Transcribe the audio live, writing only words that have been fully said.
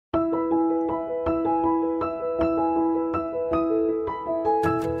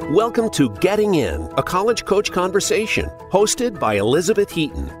Welcome to Getting In, a college coach conversation, hosted by Elizabeth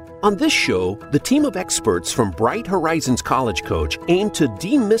Heaton. On this show, the team of experts from Bright Horizons College Coach aim to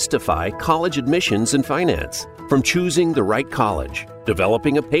demystify college admissions and finance. From choosing the right college,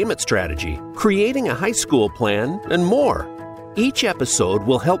 developing a payment strategy, creating a high school plan, and more. Each episode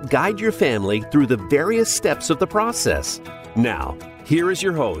will help guide your family through the various steps of the process. Now, here is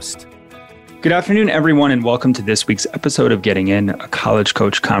your host. Good afternoon, everyone, and welcome to this week's episode of Getting In, a college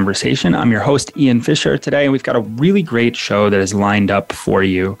coach conversation. I'm your host, Ian Fisher, today, and we've got a really great show that is lined up for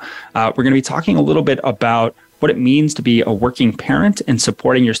you. We're going to be talking a little bit about what it means to be a working parent and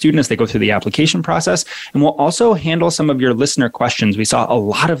supporting your student as they go through the application process. And we'll also handle some of your listener questions. We saw a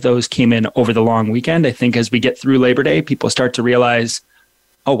lot of those came in over the long weekend. I think as we get through Labor Day, people start to realize,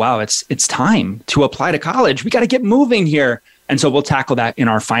 oh, wow, it's time to apply to college. We got to get moving here. And so we'll tackle that in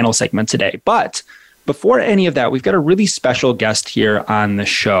our final segment today. But before any of that, we've got a really special guest here on the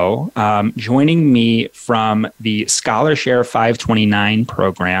show. Joining me from the ScholarShare 529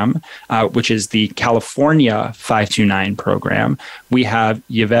 program, which is the California 529 program, we have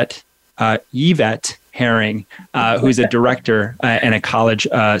Yvette Haring, who's a director and a college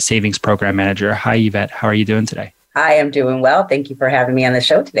savings program manager. Hi, Yvette. How are you doing today? Hi, I'm doing well. Thank you for having me on the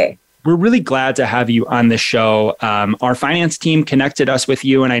show today. We're really glad to have you on the show. Our finance team connected us with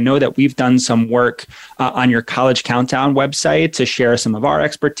you, and I know that we've done some work on your College Countdown website to share some of our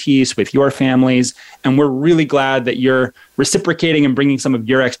expertise with your families. And we're really glad that you're reciprocating and bringing some of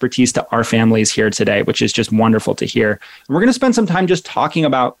your expertise to our families here today, which is just wonderful to hear. And we're going to spend some time just talking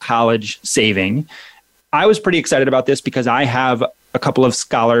about college saving. I was pretty excited about this because I have a couple of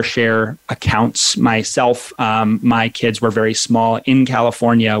ScholarShare accounts myself. My kids were very small in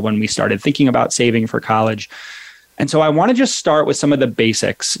California when we started thinking about saving for college. And so I want to just start with some of the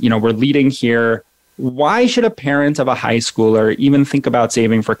basics. You know, we're leading here. Why should a parent of a high schooler even think about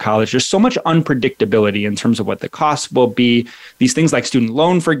saving for college? There's so much unpredictability in terms of what the costs will be. These things like student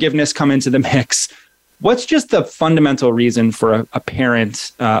loan forgiveness come into the mix. What's just the fundamental reason for a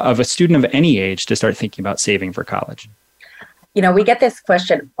parent of a student of any age to start thinking about saving for college? You know, we get this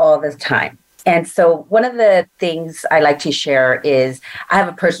question all the time. And so one of the things I like to share is I have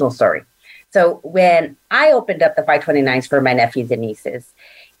a personal story. So when I opened up the 529s for my nephews and nieces,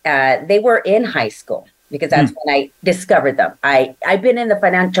 they were in high school because that's when I discovered them. I've been in the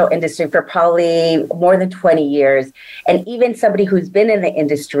financial industry for probably more than 20 years. And even somebody who's been in the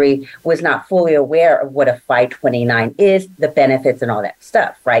industry was not fully aware of what a 529 is, the benefits and all that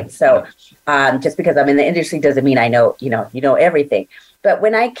stuff, right? So just because I'm in the industry doesn't mean I know, you know everything. But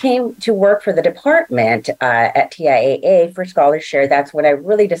when I came to work for the department at TIAA for ScholarShare, that's when I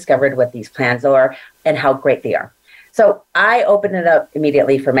really discovered what these plans are and how great they are. So I opened it up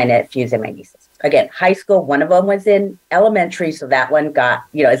immediately for my nephews and my nieces. Again, high school, one of them was in elementary, so that one got,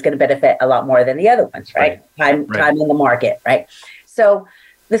 is going to benefit a lot more than the other ones, right? Time in the market, right? So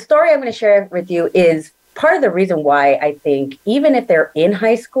the story I'm going to share with you is part of the reason why I think even if they're in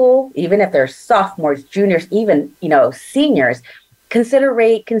high school, even if they're sophomores, juniors, even, seniors,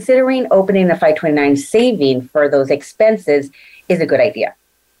 considering opening a 529 saving for those expenses is a good idea.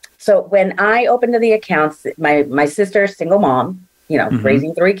 So when I opened the accounts, my sister's single mom,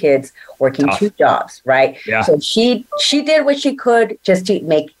 raising 3 kids, working Tough. 2 jobs, right? Yeah. So she did what she could just to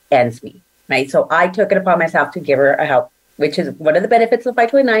make ends meet, right? So I took it upon myself to give her a help, which is one of the benefits of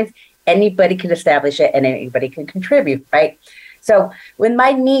 529s. Anybody can establish it and anybody can contribute, right? So when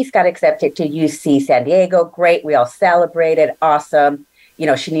my niece got accepted to UC San Diego, great. We all celebrated. Awesome.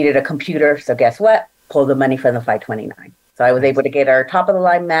 She needed a computer. So guess what? Pull the money from the 529. So I was able to get her top of the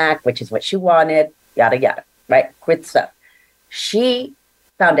line Mac, which is what she wanted, yada, yada, right? Good stuff. She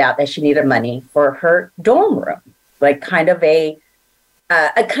found out that she needed money for her dorm room, like kind of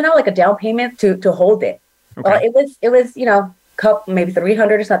like a down payment to hold it. Okay. Well, it was, couple, maybe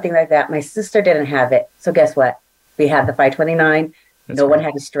 300 or something like that. My sister didn't have it. So guess what? We had the 529. No one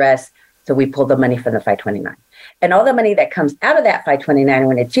had to stress. So we pulled the money from the 529. And all the money that comes out of that 529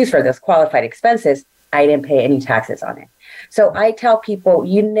 when it's used for those qualified expenses, I didn't pay any taxes on it. So I tell people,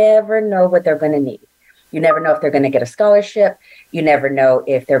 you never know what they're going to need. You never know if they're going to get a scholarship. You never know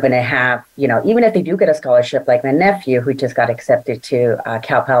if they're going to have, even if they do get a scholarship, like my nephew who just got accepted to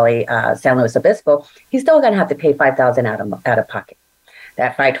Cal Poly San Luis Obispo, he's still going to have to pay $5,000 out of pocket.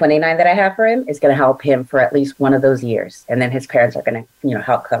 That 529 that I have for him is going to help him for at least one of those years. And then his parents are going to,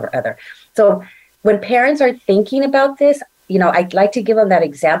 help cover other. So when parents are thinking about this, I'd like to give them that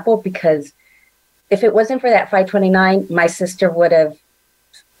example because if it wasn't for that 529, my sister would have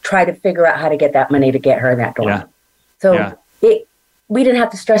tried to figure out how to get that money to get her in that dorm. Yeah. So we didn't have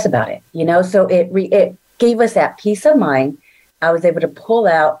to stress about it, So it gave us that peace of mind I was able to pull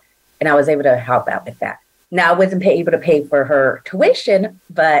out and I was able to help out with that. Now, I wasn't able to pay for her tuition,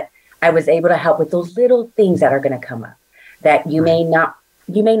 but I was able to help with those little things that are going to come up that you may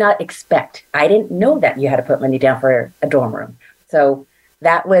not expect. I didn't know that you had to put money down for a dorm room. So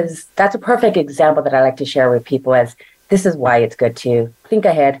that's a perfect example that I like to share with people, as this is why it's good to think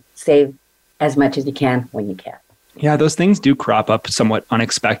ahead, save as much as you can when you can. Yeah, those things do crop up somewhat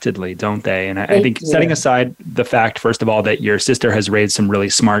unexpectedly, don't they? And I think setting aside the fact, first of all, that your sister has raised some really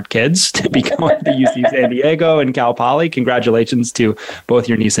smart kids to be going to UC San Diego and Cal Poly, congratulations to both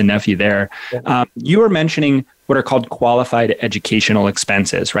your niece and nephew there. You were mentioning what are called qualified educational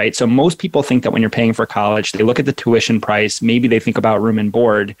expenses, right? So most people think that when you're paying for college, they look at the tuition price, maybe they think about room and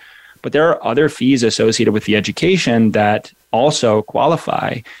board, but there are other fees associated with the education that also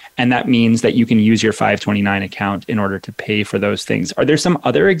qualify. And that means that you can use your 529 account in order to pay for those things. Are there some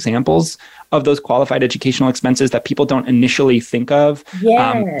other examples of those qualified educational expenses that people don't initially think of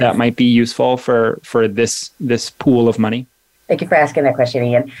that might be useful for this pool of money? Thank you for asking that question,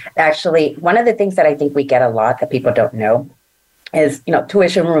 Ian. Actually, one of the things that I think we get a lot that people don't know is,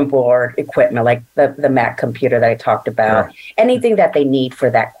 tuition, room, board, equipment, like the Mac computer that I talked about, anything that they need for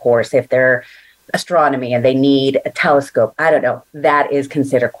that course. If they're astronomy and they need a telescope, I don't know, that is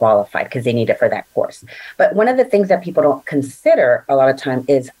considered qualified because they need it for that course. But one of the things that people don't consider a lot of time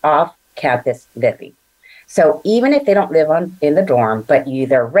is off-campus living. So even if they don't live in the dorm, but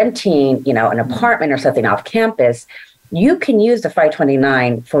they're renting, an apartment or something off campus, you can use the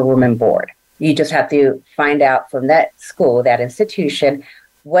 529 for room and board. You just have to find out from that school, that institution,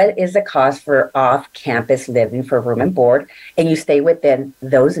 what is the cost for off-campus living for room and board, and you stay within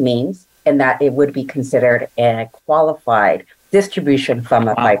those means, and that it would be considered a qualified distribution from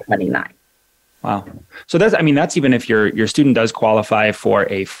a 529. Wow. So that's even if your student does qualify for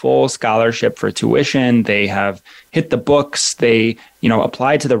a full scholarship for tuition, they have hit the books, they,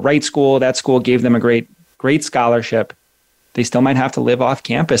 applied to the right school, that school gave them a great scholarship. They still might have to live off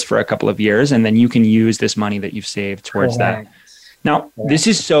campus for a couple of years, and then you can use this money that you've saved towards that. Now, this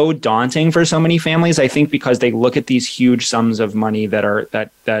is so daunting for so many families, I think, because they look at these huge sums of money that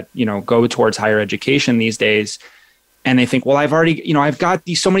go towards higher education these days. And they think, well, I've got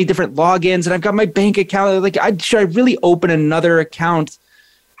these so many different logins and I've got my bank account. Like, should I really open another account?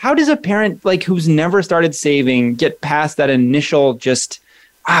 How does a parent who's never started saving get past that initial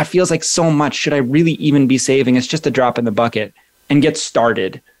it feels like so much. Should I really even be saving? It's just a drop in the bucket, and get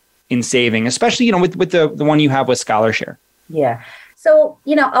started in saving, especially, with the one you have with ScholarShare. Yeah. So,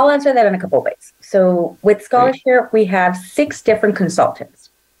 I'll answer that in a couple of ways. So with ScholarShare, we have 6 different consultants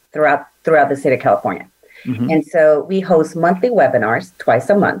throughout the state of California. Mm-hmm. And so we host monthly webinars twice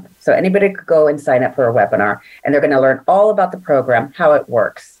a month. So anybody could go and sign up for a webinar, and they're going to learn all about the program, how it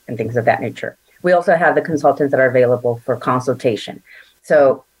works, and things of that nature. We also have the consultants that are available for consultation.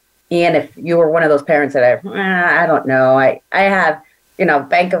 So, Ian, if you were one of those parents that I don't know, I have,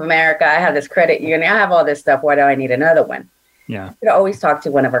 Bank of America, I have this credit union, I have all this stuff. Why do I need another one? Yeah. You could always talk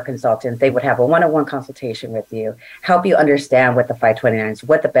to one of our consultants. They would have a one-on-one consultation with you, help you understand what the 529s,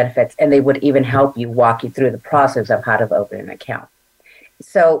 what the benefits, and they would even help you walk you through the process of how to open an account.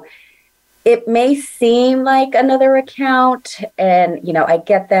 So it may seem like another account, and, I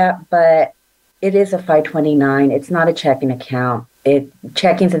get that, but it is a 529. It's not a checking account.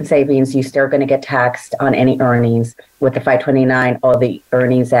 Checkings and savings, you still going to get taxed on any earnings. With the 529, all the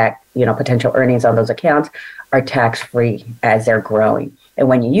earnings potential earnings on those accounts are tax-free as they're growing. And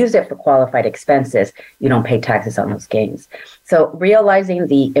when you use it for qualified expenses, you don't pay taxes on those gains. So realizing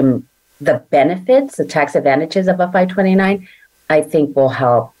the benefits, the tax advantages of a 529, I think will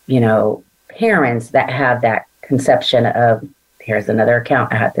help, parents that have that conception of, here's another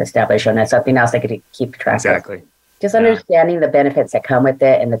account I have to establish, and that's something else I could keep track of. Exactly. Just understanding the benefits that come with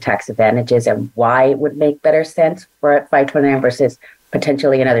it and the tax advantages and why it would make better sense for a 529 versus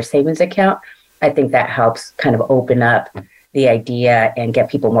potentially another savings account. I think that helps kind of open up the idea and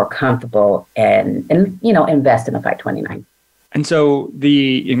get people more comfortable and invest in a 529. And so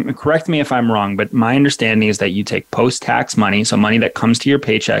correct me if I'm wrong, but my understanding is that you take post-tax money, so money that comes to your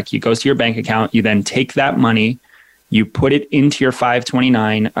paycheck, goes to your bank account, you then take that money, you put it into your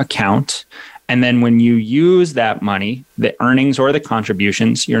 529 account, and then when you use that money, the earnings or the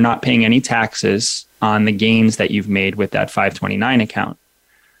contributions, you're not paying any taxes on the gains that you've made with that 529 account.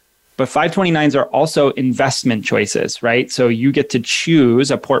 But 529s are also investment choices, right? So you get to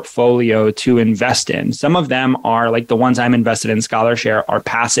choose a portfolio to invest in. Some of them are like the ones I'm invested in, ScholarShare, are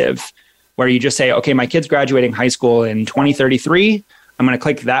passive, where you just say, okay, my kid's graduating high school in 2033. I'm going to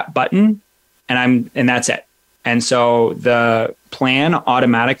click that button and that's it. And so the plan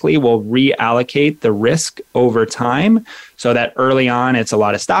automatically will reallocate the risk over time so that early on it's a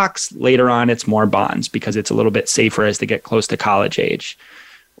lot of stocks, later on it's more bonds because it's a little bit safer as they get close to college age.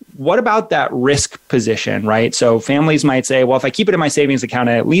 What about that risk position, right? So families might say, well, if I keep it in my savings account,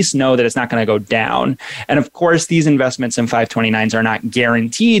 I at least know that it's not going to go down. And of course, these investments in 529s are not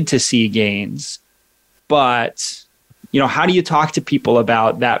guaranteed to see gains. But how do you talk to people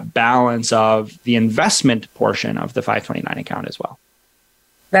about that balance of the investment portion of the 529 account as well?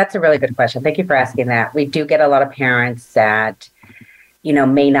 That's a really good question. Thank you for asking that. We do get a lot of parents that,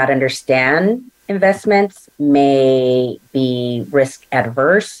 may not understand investments, may be risk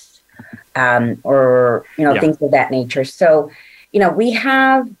adverse, or, things of that nature. So, we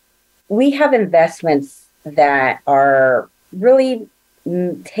have investments that are really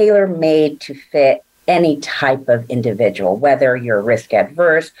tailor-made to fit any type of individual, whether you're risk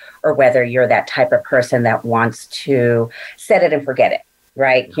adverse or whether you're that type of person that wants to set it and forget it,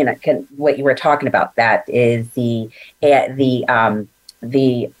 right? What you were talking about, that is the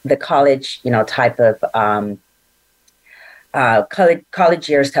college, type of college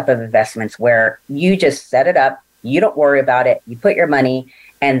years type of investments where you just set it up, you don't worry about it, you put your money,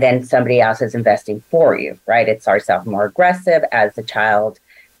 and then somebody else is investing for you, right? It starts out more aggressive as the child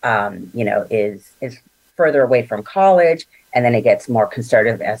is further away from college, and then it gets more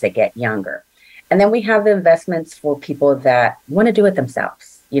conservative as they get younger. And then we have the investments for people that want to do it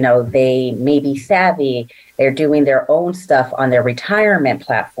themselves. They may be savvy, they're doing their own stuff on their retirement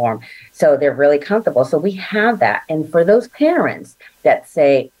platform, so they're really comfortable. So we have that. And for those parents that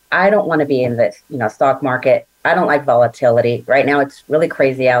say, I don't want to be in this, stock market, I don't like volatility. Right now, it's really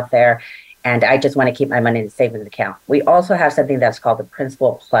crazy out there, and I just want to keep my money in a savings account. We also have something that's called the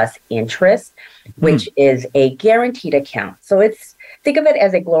principal plus interest, which is a guaranteed account. So think of it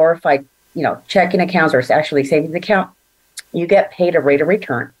as a glorified, checking accounts, or it's actually savings account. You get paid a rate of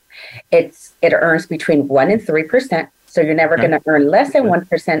return. It earns between 1% and 3%. So you're never going to earn less than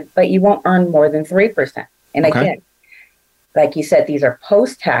 1%, but you won't earn more than 3%. And again, like you said, these are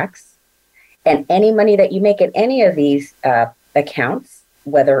post-tax, and any money that you make in any of these accounts,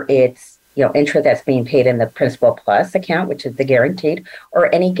 whether it's interest that's being paid in the principal plus account, which is the guaranteed,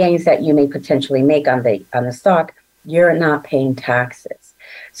 or any gains that you may potentially make on the stock, you're not paying taxes.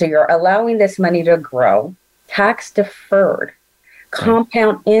 So you're allowing this money to grow, tax deferred,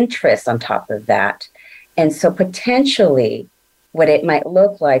 compound interest on top of that. And so potentially what it might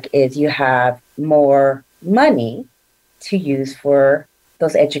look like is you have more money to use for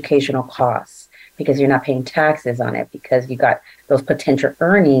those educational costs because you're not paying taxes on it, because you got those potential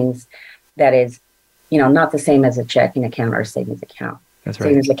earnings that is, not the same as a checking account or a savings account. That's right.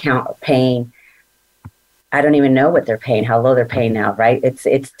 Savings account paying, I don't even know what they're paying, how low they're paying now, right?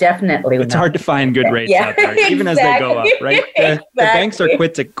 It's definitely it's hard to find good rates out there, even as they go up, right? The banks are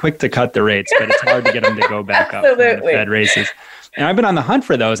quick to cut the rates, but it's hard to get them to go back up when the Fed raises. And I've been on the hunt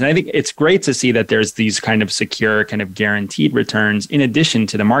for those. And I think it's great to see that there's these kind of secure, kind of guaranteed returns in addition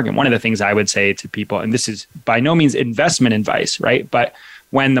to the market. One of the things I would say to people, and this is by no means investment advice, right? But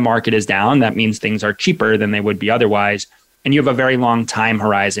when the market is down, that means things are cheaper than they would be otherwise. And you have a very long time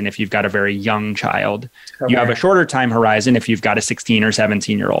horizon if you've got a very young child. You have a shorter time horizon if you've got a 16 or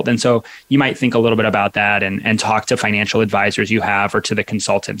 17-year-old. And so you might think a little bit about that and talk to financial advisors you have or to the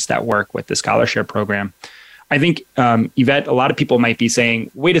consultants that work with the scholarship program. I think, Yvette, a lot of people might be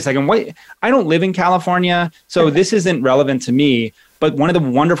saying, wait a second, I don't live in California, so this isn't relevant to me. But one of the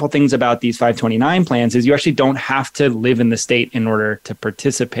wonderful things about these 529 plans is you actually don't have to live in the state in order to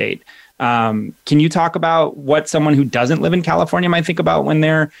participate. Can you talk about what someone who doesn't live in California might think about when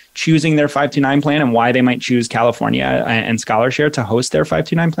they're choosing their 529 plan and why they might choose California and ScholarShare to host their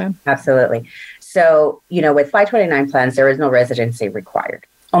 529 plan? Absolutely. So, with 529 plans, there is no residency required.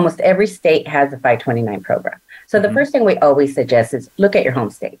 Almost every state has a 529 program. So the first thing we always suggest is look at your home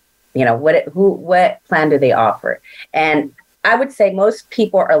state. What plan do they offer? And I would say most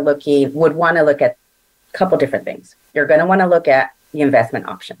people would want to look at a couple different things. You're going to want to look at the investment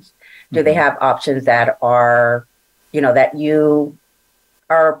options. Do they have options that are, that you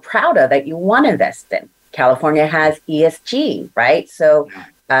are proud of, that you want to invest in? California has ESG, right? So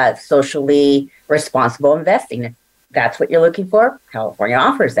socially responsible investing. If that's what you're looking for, California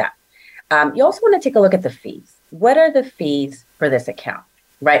offers that. You also want to take a look at the fees. What are the fees for this account,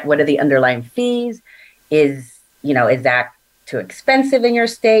 right? What are the underlying fees? Is that too expensive in your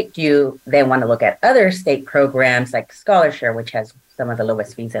state? Do you then want to look at other state programs like ScholarShare, which has some of the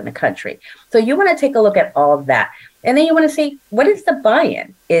lowest fees in the country? So you want to take a look at all of that. And then you want to see, what is the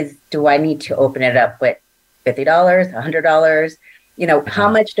buy-in? Do I need to open it up with $50, $100? How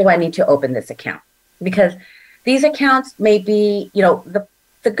much do I need to open this account? Because these accounts may be, the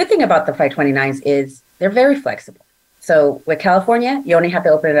good thing about the 529s is they're very flexible. So with California, you only have to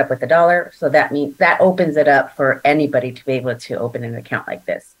open it up with $1. So that means that opens it up for anybody to be able to open an account like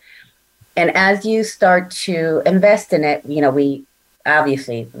this. And as you start to invest in it, we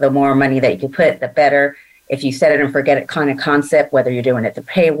obviously, the more money that you can put, the better. If you set it and forget it kind of concept, whether you're doing it to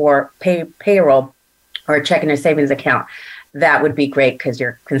payroll or a checking or savings account, that would be great because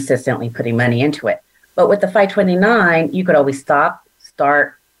you're consistently putting money into it. But with the 529, you could always stop,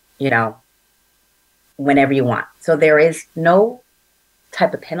 start, whenever you want. So there is no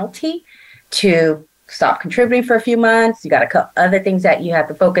type of penalty to stop contributing for a few months. You got a couple other things that you have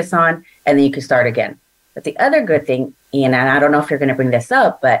to focus on, and then you can start again. But the other good thing, Ian, and I don't know if you're going to bring this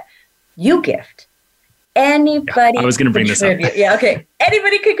up, but you gift. Anybody. I was going to bring this up. Yeah, okay.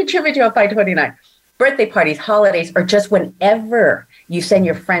 Anybody could contribute to a 529. Birthday parties, holidays, or just whenever you send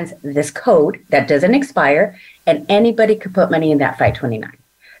your friends this code that doesn't expire, and anybody could put money in that 529.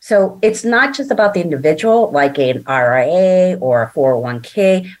 So it's not just about the individual, like an RIA or a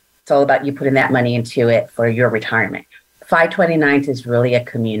 401k. It's all about you putting that money into it for your retirement. 529s is really a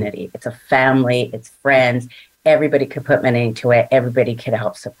community. It's a family. It's friends. Everybody could put money into it. Everybody could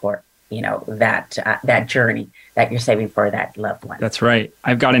help support, that journey that you're saving for that loved one. That's right.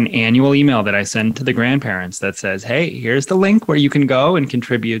 I've got an annual email that I send to the grandparents that says, hey, here's the link where you can go and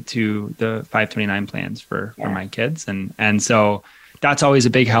contribute to the 529 plans for my kids. And so that's always a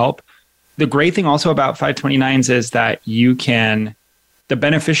big help. The great thing also about 529s is that the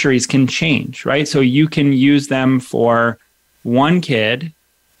beneficiaries can change, right? So you can use them for one kid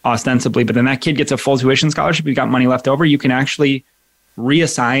ostensibly, but then that kid gets a full tuition scholarship. You've got money left over. You can actually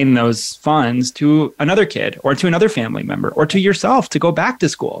reassign those funds to another kid or to another family member or to yourself to go back to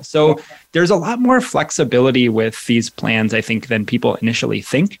school. So there's a lot more flexibility with these plans, I think, than people initially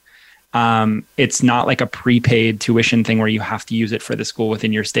think. It's not like a prepaid tuition thing where you have to use it for the school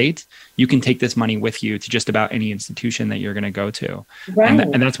within your state. You can take this money with you to just about any institution that you're going to go to. Right.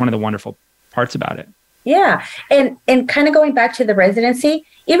 And that's one of the wonderful parts about it. Yeah. And kind of going back to the residency,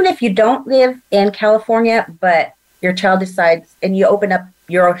 even if you don't live in California, but your child decides and you open up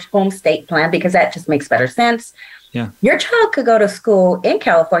your home state plan, because that just makes better sense. Yeah. Your child could go to school in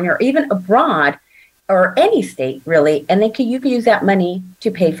California or even abroad or any state, really, and you can use that money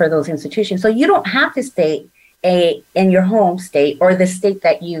to pay for those institutions. So you don't have to stay in your home state or the state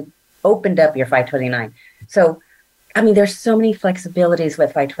that you opened up your 529. So, there's so many flexibilities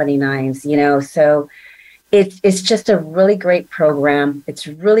with 529s, so it's just a really great program. It's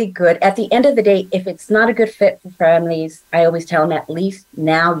really good. At the end of the day, if it's not a good fit for families, I always tell them, at least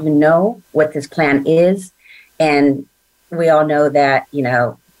now you know what this plan is. And we all know that,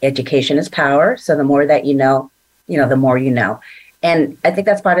 education is power. So the more that you know, the more you know. And I think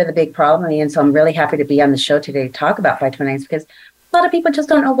that's part of the big problem. And so I'm really happy to be on the show today to talk about 529s, because a lot of people just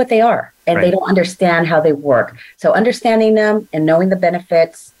don't know what they are and They don't understand how they work. So understanding them and knowing the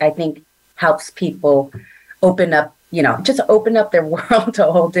benefits, I think, helps people open up their world to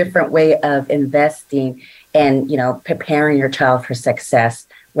a whole different way of investing and, preparing your child for success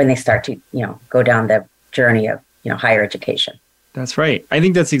when they start to, go down the journey of, higher education. That's right. I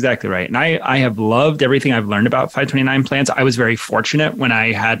think that's exactly right. And I have loved everything I've learned about 529 plans. I was very fortunate when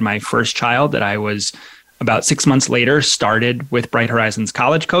I had my first child that I was about 6 months later started with Bright Horizons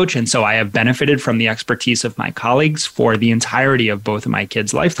College Coach. And so I have benefited from the expertise of my colleagues for the entirety of both of my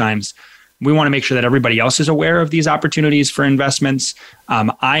kids' lifetimes. We want to make sure that everybody else is aware of these opportunities for investments.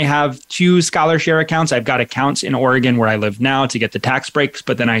 I have 2 ScholarShare accounts. I've got accounts in Oregon where I live now to get the tax breaks,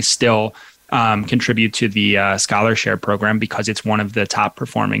 but then I still contribute to the ScholarShare program because it's one of the top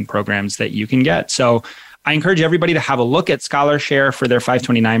performing programs that you can get. So I encourage everybody to have a look at ScholarShare for their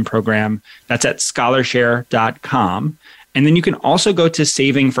 529 program. That's at scholarshare.com. And then you can also go to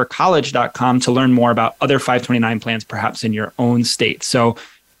savingforcollege.com to learn more about other 529 plans, perhaps in your own state. So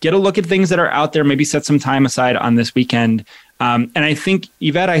get a look at things that are out there, maybe set some time aside on this weekend. And I think,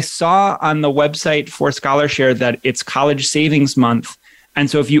 Yvette, I saw on the website for ScholarShare that it's College Savings Month. And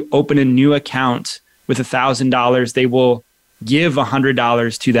so if you open a new account with $1,000, they will give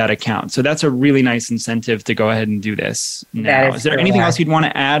 $100 to that account. So that's a really nice incentive to go ahead and do this now. Is there anything else you'd want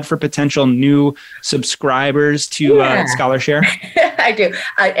to add for potential new subscribers to ScholarShare? I do.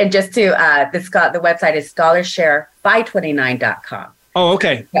 And just to, the website is scholarshare529.com. Oh,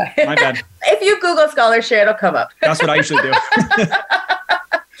 okay. My bad. If you Google ScholarShare, it'll come up. That's what I usually do.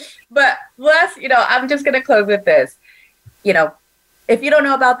 But Les, I'm just going to close with this. If you don't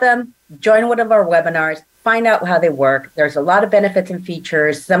know about them, join one of our webinars, find out how they work. There's a lot of benefits and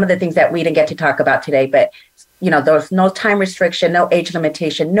features, some of the things that we didn't get to talk about today, but there's no time restriction, no age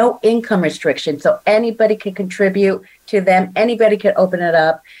limitation, no income restriction. So anybody can contribute to them. Anybody can open it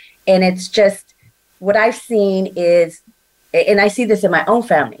up. And it's just what I've seen is, and I see this in my own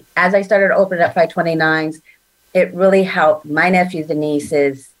family, as I started opening up 529s, it really helped my nephews and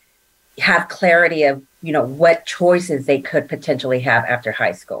nieces have clarity of, what choices they could potentially have after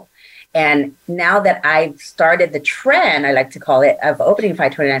high school. And now that I've started the trend, I like to call it, of opening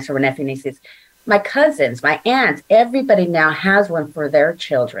 529s for my nephews and nieces, my cousins, my aunts, everybody now has one for their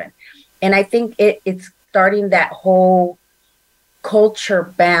children. And I think it's starting that whole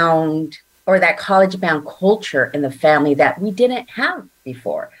culture-bound or that college-bound culture in the family that we didn't have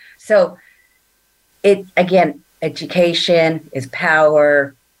before. So education is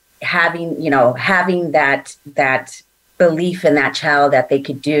power. Having that belief in that child that they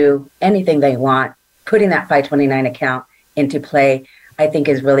could do anything they want, putting that 529 account into play, I think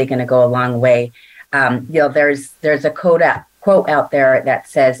is really going to go a long way. There's a quote out there that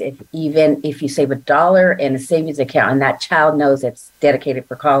says even if you save $1 in a savings account and that child knows it's dedicated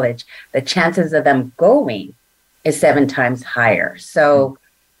for college, the chances of them going is 7 times higher. So,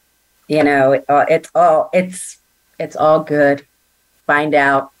 it's all good. Find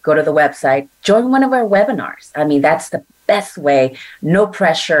out, go to the website, join one of our webinars. I mean, that's the best way. No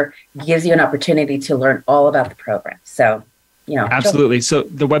pressure, gives you an opportunity to learn all about the program. So, Absolutely. So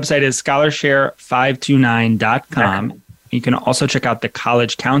the website is scholarshare529.com. You can also check out the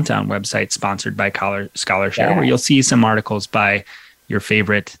College Countdown website sponsored by Scholarshare, where you'll see some articles by your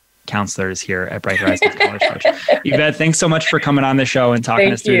favorite counselors here at Bright Horizons College Coach. Yvette, thanks so much for coming on the show and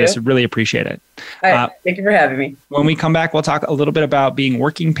talking us through this. I really appreciate it. Thank you for having me. When we come back, we'll talk a little bit about being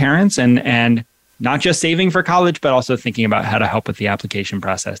working parents and not just saving for college, but also thinking about how to help with the application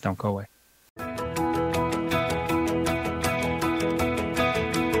process. Don't go away.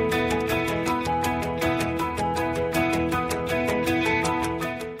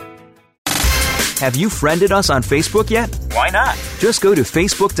 Have you friended us on Facebook yet? Why not? Just go to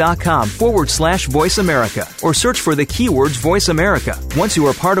facebook.com/Voice America or search for the keywords Voice America. Once you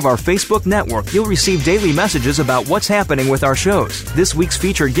are part of our Facebook network, you'll receive daily messages about what's happening with our shows, this week's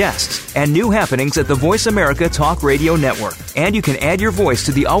featured guests, and new happenings at the Voice America Talk Radio Network. And you can add your voice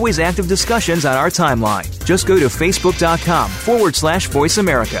to the always active discussions on our timeline. Just go to facebook.com/Voice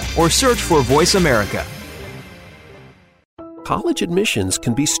America or search for Voice America. College admissions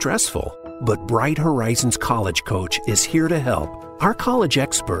can be stressful, but Bright Horizons College Coach is here to help. Our college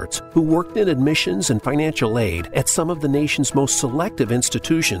experts, who worked in admissions and financial aid at some of the nation's most selective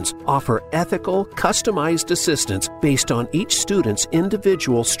institutions, offer ethical, customized assistance based on each student's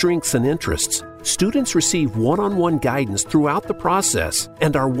individual strengths and interests. Students receive one-on-one guidance throughout the process,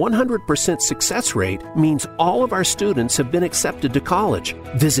 and our 100% success rate means all of our students have been accepted to college.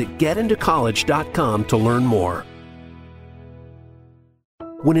 Visit getintocollege.com to learn more.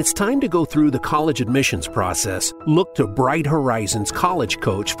 When it's time to go through the college admissions process, look to Bright Horizons College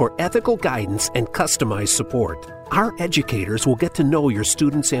Coach for ethical guidance and customized support. Our educators will get to know your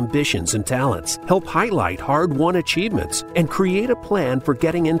students' ambitions and talents, help highlight hard-won achievements, and create a plan for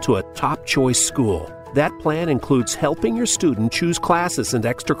getting into a top-choice school. That plan includes helping your student choose classes and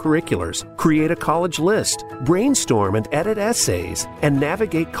extracurriculars, create a college list, brainstorm and edit essays, and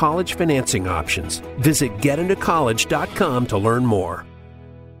navigate college financing options. Visit getintocollege.com to learn more.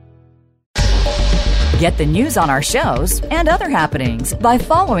 Get the news on our shows and other happenings by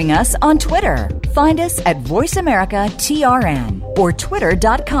following us on Twitter. Find us at Voice America TRN or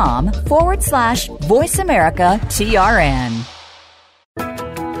twitter.com/Voice America TRN.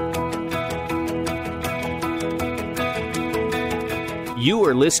 You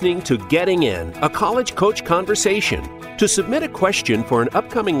are listening to Getting In, a college coach conversation. To submit a question for an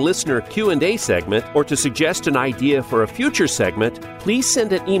upcoming listener Q&A segment or to suggest an idea for a future segment, please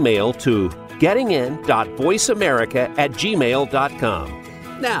send an email to gettingin.voiceamerica@gmail.com.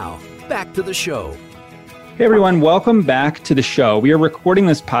 Now, back to the show. Hey everyone, welcome back to the show. We are recording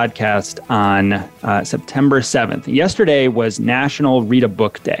this podcast on September 7th. Yesterday was National Read a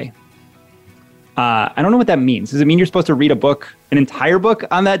Book Day. I don't know what that means. Does it mean you're supposed to read a book, an entire book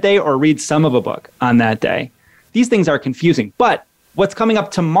on that day, or read some of a book on that day? These things are confusing, but what's coming up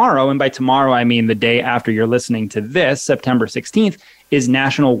tomorrow, and by tomorrow I mean the day after you're listening to this, September 16th, is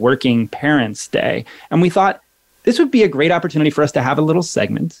National Working Parents Day. And we thought this would be a great opportunity for us to have a little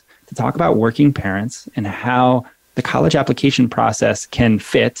segment to talk about working parents and how the college application process can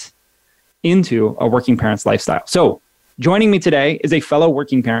fit into a working parent's lifestyle. So joining me today is a fellow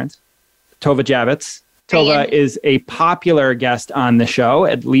working parent, Tova Javits. Tova is a popular guest on the show,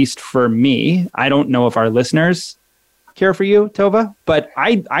 at least for me. I don't know if our listeners care for you, Tova, but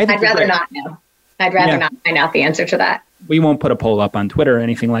I'd rather not know. I'd rather not find out the answer to that. We won't put a poll up on Twitter or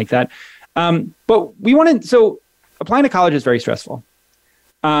anything like that. But we want to, so applying to college is very stressful.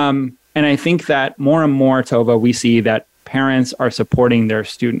 And I think that more and more, Tova, we see that parents are supporting their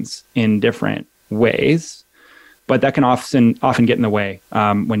students in different ways, but that can often get in the way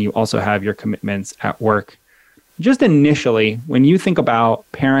when you also have your commitments at work. Just initially, when you think about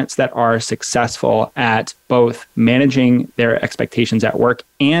parents that are successful at both managing their expectations at work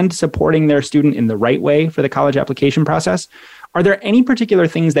and supporting their student in the right way for the college application process, are there any particular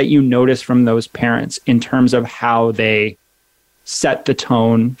things that you notice from those parents in terms of how they set the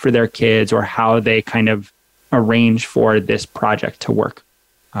tone for their kids or how they kind of arrange for this project to work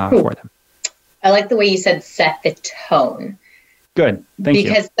for them? I like the way you said set the tone. Good. Thank you.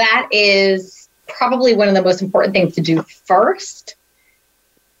 Because that is probably one of the most important things to do first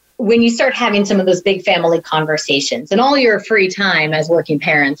when you start having some of those big family conversations and all your free time as working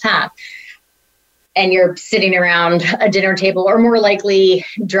parents have, and you're sitting around a dinner table or more likely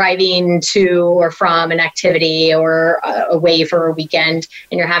driving to or from an activity or away for a weekend,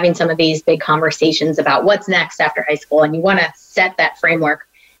 and you're having some of these big conversations about what's next after high school, and you want to set that framework.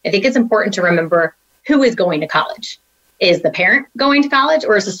 I think it's important to remember who is going to college. Is the parent going to college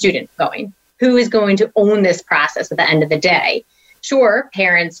or is the student going? Who is going to own this process at the end of the day? Sure,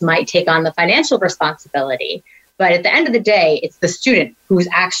 parents might take on the financial responsibility, but at the end of the day, it's the student who's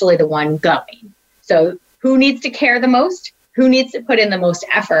actually the one going. So who needs to care the most? Who needs to put in the most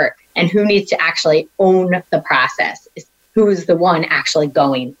effort? And who needs to actually own the process? Who is the one actually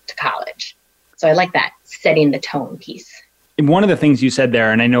going to college? So I like that setting the tone piece. And one of the things you said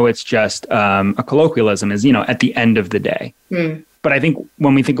there, and I know it's just a colloquialism, is, at the end of the day. But I think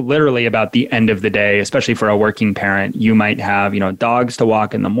when we think literally about the end of the day, especially for a working parent, you might have, dogs to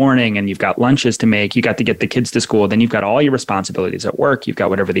walk in the morning and you've got lunches to make. You got to get the kids to school. Then you've got all your responsibilities at work. You've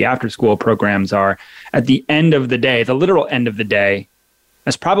got whatever the after school programs are. At the end of the day, the literal end of the day,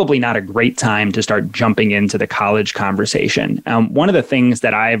 that's probably not a great time to start jumping into the college conversation. One of the things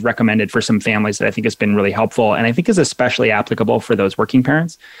that I've recommended for some families that I think has been really helpful, and I think is especially applicable for those working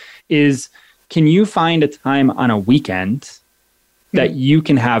parents, is can you find a time on a weekend that you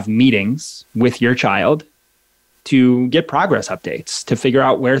can have meetings with your child to get progress updates, to figure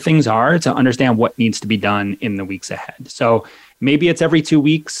out where things are, to understand what needs to be done in the weeks ahead. So maybe it's every 2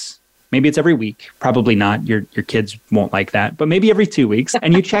 weeks, maybe it's every week, probably not. Your kids won't like that, but maybe every 2 weeks.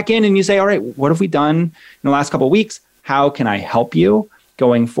 And you check in and you say, all right, what have we done in the last couple of weeks? How can I help you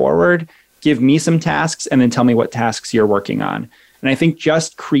going forward? Give me some tasks and then tell me what tasks you're working on. And I think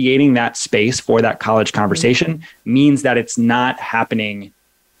just creating that space for that college conversation means that it's not happening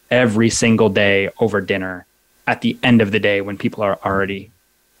every single day over dinner at the end of the day when people are already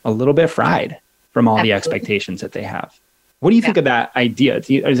a little bit fried from all the expectations that they have. What do you think of that idea?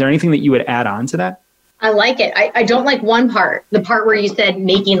 Is there anything that you would add on to that? I like it. I don't like one part, the part where you said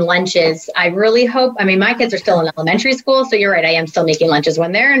making lunches. I really hope, my kids are still in elementary school, so you're right, I am still making lunches.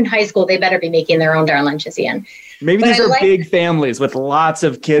 When they're in high school, they better be making their own darn lunches again. Maybe these are big families with lots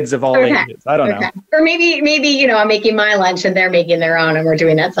of kids of all ages. I don't know. Or maybe, I'm making my lunch and they're making their own and we're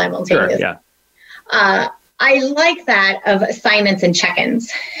doing that simultaneously. Sure, yeah. I like that of assignments and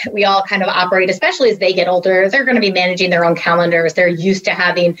check-ins. We all kind of operate, especially as they get older, they're going to be managing their own calendars. They're used to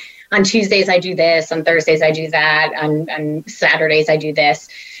having, on Tuesdays I do this, on Thursdays I do that, on Saturdays I do this.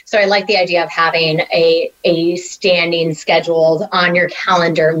 So I like the idea of having a standing scheduled on your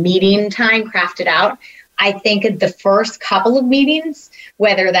calendar meeting time crafted out. I think the first couple of meetings,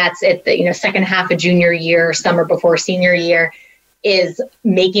 whether that's at the second half of junior year, summer before senior year, is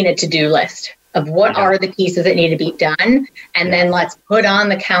making a to-do list of what are the pieces that need to be done. And then let's put on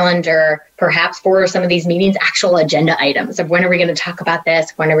the calendar, perhaps for some of these meetings, actual agenda items of when are we going to talk about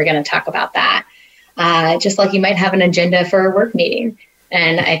this? When are we going to talk about that? Just like you might have an agenda for a work meeting.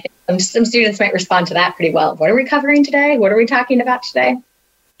 And I think some students might respond to that pretty well. What are we covering today? What are we talking about today?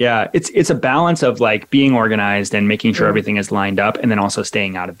 Yeah, it's a balance of like being organized and making sure everything is lined up and then also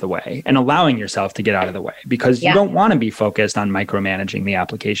staying out of the way and allowing yourself to get out of the way because you don't want to be focused on micromanaging the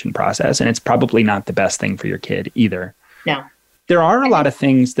application process. And it's probably not the best thing for your kid either. No. There are a lot of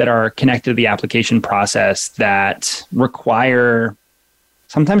things that are connected to the application process that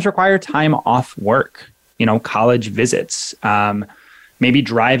sometimes require time off work, college visits, maybe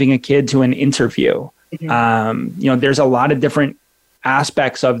driving a kid to an interview. There's a lot of different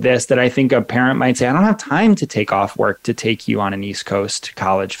aspects of this that I think a parent might say, I don't have time to take off work to take you on an East Coast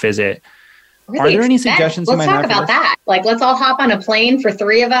college visit. Really? Are there any suggestions you might have? Let's talk about that. Like, let's all hop on a plane for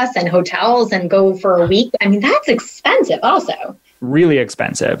 3 of us and hotels and go for a week. That's expensive also. really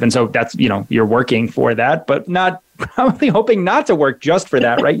expensive. And so that's, you're working for that, but not probably hoping not to work just for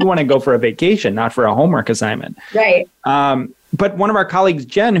that, right? You want to go for a vacation, not for a homework assignment. Right. But one of our colleagues,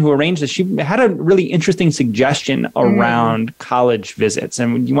 Jen, who arranged this, she had a really interesting suggestion around college visits.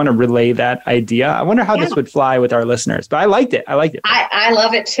 And you want to relay that idea? I wonder how this would fly with our listeners, but I liked it. I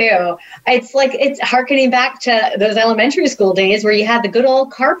love it too. It's harkening back to those elementary school days where you had the good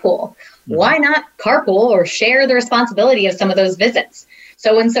old carpool. Why not carpool or share the responsibility of some of those visits?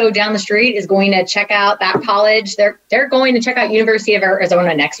 So-and-so down the street is going to check out that college. They're going to check out University of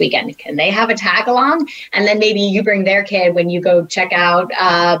Arizona next weekend. Can they have a tag along? And then maybe you bring their kid when you go check out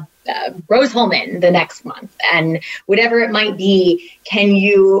Rose-Hulman the next month. And whatever it might be, can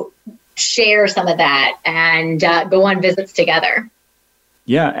you share some of that and go on visits together?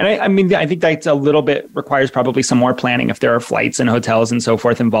 Yeah. And I think that's a little bit requires probably some more planning if there are flights and hotels and so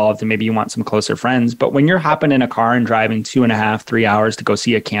forth involved, and maybe you want some closer friends. But when you're hopping in a car and driving 2.5, 3 hours to go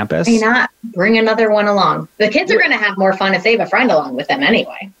see a campus. Why not bring another one along? The kids are going to have more fun if they have a friend along with them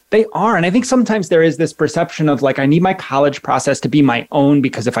anyway. They are. And I think sometimes there is this perception of I need my college process to be my own,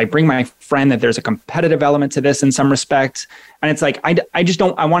 because if I bring my friend, that there's a competitive element to this in some respect. And it's I just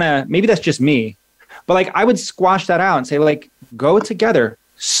don't, I want to, maybe that's just me. But I would squash that out and say go together,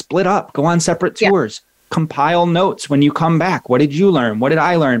 split up, go on separate tours, compile notes when you come back. What did you learn? What did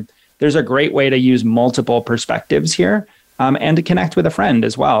I learn? There's a great way to use multiple perspectives here and to connect with a friend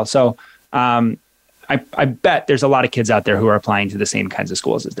as well. So I bet there's a lot of kids out there who are applying to the same kinds of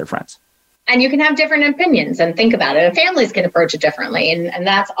schools as their friends. And you can have different opinions and think about it. And families can approach it differently. And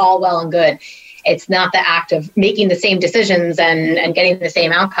that's all well and good. It's not the act of making the same decisions and getting the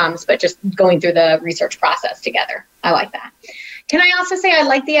same outcomes, but just going through the research process together. I like that. Can I also say I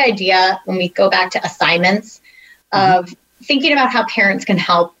like the idea, when we go back to assignments, of thinking about how parents can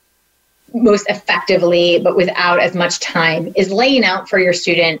help most effectively, but without as much time, is laying out for your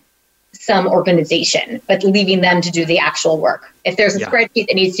student some organization, but leaving them to do the actual work. If there's a spreadsheet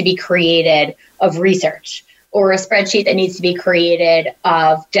that needs to be created of research, or a spreadsheet that needs to be created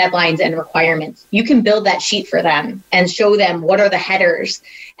of deadlines and requirements, you can build that sheet for them and show them what are the headers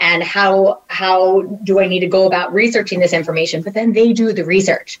and how do I need to go about researching this information. But then they do the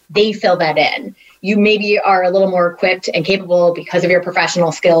research. They fill that in. You maybe are a little more equipped and capable because of your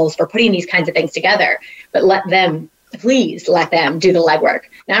professional skills for putting these kinds of things together, but please let them do the legwork.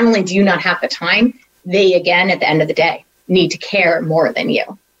 Not only do you not have the time, they, again, at the end of the day, need to care more than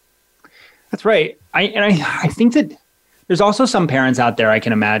you. That's right. I think that there's also some parents out there I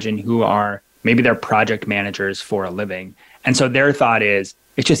can imagine who are, maybe they're project managers for a living. And so their thought is,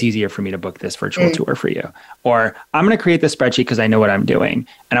 it's just easier for me to book this virtual tour for you. Or I'm going to create this spreadsheet because I know what I'm doing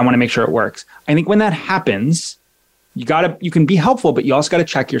and I want to make sure it works. I think when that happens, you can be helpful, but you also got to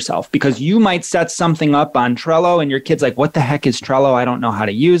check yourself, because you might set something up on Trello and your kid's like, what the heck is Trello? I don't know how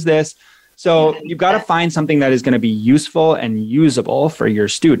to use this. So you've got to find something that is going to be useful and usable for your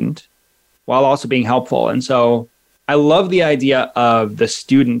student, while also being helpful. And so I love the idea of the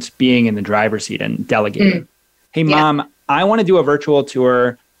student being in the driver's seat and delegating. Hey, Mom, I want to do a virtual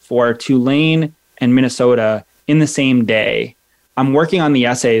tour for Tulane and Minnesota in the same day. I'm working on the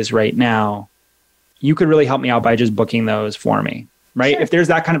essays right now. You could really help me out by just booking those for me, right? Sure. If there's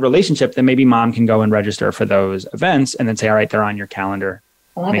that kind of relationship, then maybe Mom can go and register for those events and then say, all right, they're on your calendar.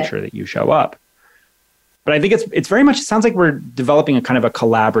 Make sure that you show up. But I think it's very much, it sounds like we're developing a kind of a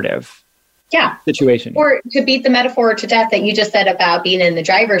collaborative situation. Or to beat the metaphor to death that you just said about being in the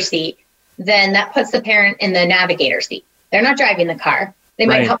driver's seat, then that puts the parent in the navigator seat. They're not driving the car. They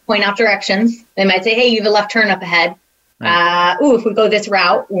might help point out directions. They might say, hey, you have a left turn up ahead. Right. If we go this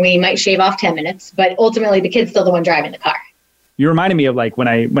route, we might shave off 10 minutes. But ultimately, the kid's still the one driving the car. You reminded me of when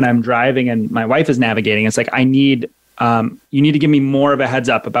I'm driving and my wife is navigating. It's I need you need to give me more of a heads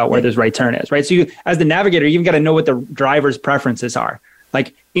up about where this right turn is, right? So you, as the navigator, you've got to know what the driver's preferences are.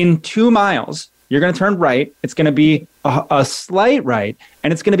 In 2 miles, you're going to turn right. It's going to be a slight right,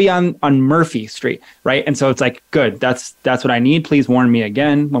 and it's going to be on Murphy Street, right? And so it's good. That's what I need. Please warn me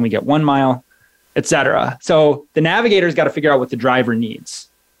again when we get 1 mile, etc. So the navigator's got to figure out what the driver needs.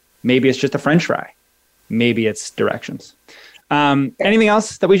 Maybe it's just a French fry. Maybe it's directions. Anything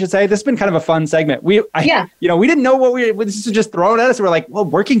else that we should say? This has been kind of a fun segment. We didn't know this is just thrown at us. We're like, well,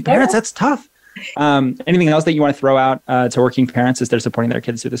 working parents, that's tough. Anything else that you want to throw out to working parents as they're supporting their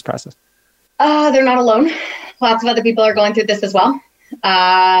kids through this process? They're not alone. Lots of other people are going through this as well.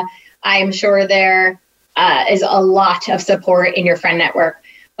 I'm sure there is a lot of support in your friend network,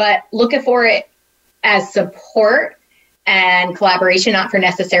 but look for it as support and collaboration, not for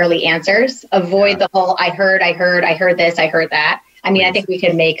necessarily answers. Avoid the whole, I heard this, I heard that. I mean, I think we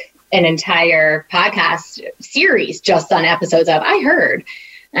can make an entire podcast series just on episodes of I Heard.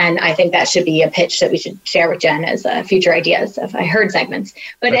 And I think that should be a pitch that we should share with Jen as future ideas of I Heard segments.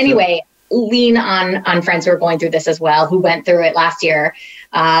 But anyway, lean on friends who are going through this as well, who went through it last year,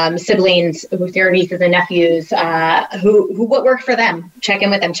 siblings with your nieces and nephews, who what worked for them. Check in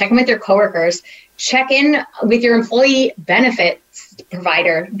with them, check in with your coworkers, check in with your employee benefits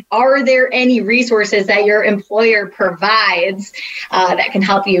provider. Are there any resources that your employer provides that can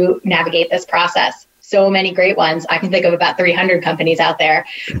help you navigate this process? So many great ones. I can think of about 300 companies out there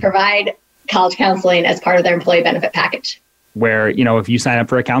provide college counseling as part of their employee benefit package. Where, if you sign up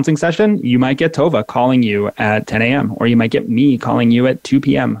for a counseling session, you might get Tova calling you at 10 a.m. or you might get me calling you at 2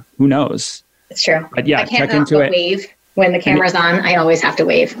 p.m. Who knows? It's true. But yeah, I can't check into it. Wave when the camera's on. I always have to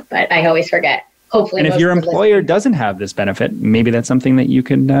wave, but I always forget. Hopefully, and if your employer doesn't have this benefit, maybe that's something that you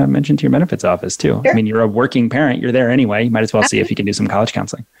can mention to your benefits office too. Sure. I mean, you're a working parent. You're there anyway. You might as well see if you can do some college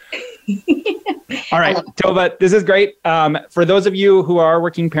counseling. All right, Tova, this is great. For those of you who are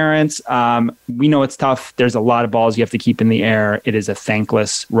working parents, we know it's tough. There's a lot of balls you have to keep in the air. It is a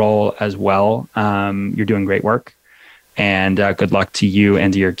thankless role as well. You're doing great work. And good luck to you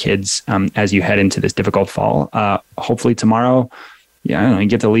and to your kids as you head into this difficult fall. Hopefully tomorrow, you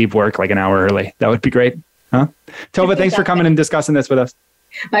get to leave work like an hour early. That would be great. Huh? Tova, thanks for coming and discussing this with us.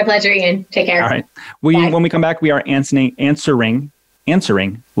 My pleasure, Ian. Take care. All right. When we come back, we are answering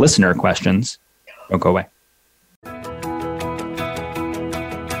listener questions. Don't go away.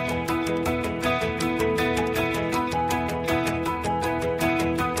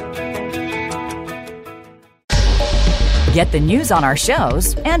 Get the news on our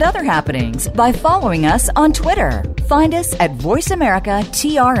shows and other happenings by following us on Twitter. Find us at Voice America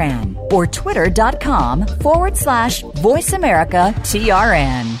TRN or twitter.com/Voice America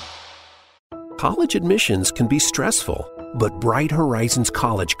TRN. College admissions can be stressful, but Bright Horizons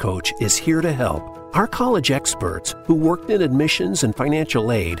College Coach is here to help. Our college experts, who worked in admissions and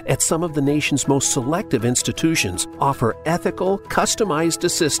financial aid at some of the nation's most selective institutions, offer ethical, customized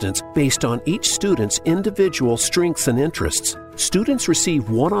assistance based on each student's individual strengths and interests. Students receive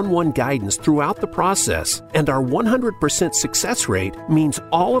one-on-one guidance throughout the process, and our 100% success rate means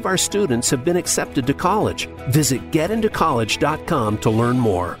all of our students have been accepted to college. Visit getintocollege.com to learn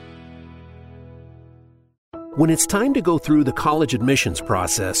more. When it's time to go through the college admissions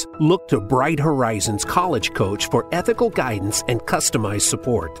process, look to Bright Horizons College Coach for ethical guidance and customized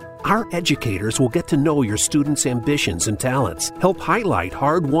support. Our educators will get to know your students' ambitions and talents, help highlight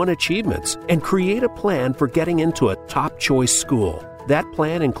hard-won achievements, and create a plan for getting into a top-choice school. That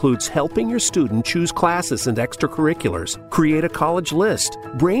plan includes helping your student choose classes and extracurriculars, create a college list,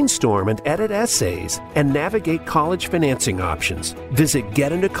 brainstorm and edit essays, and navigate college financing options. Visit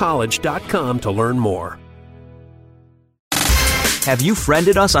getintocollege.com to learn more. Have you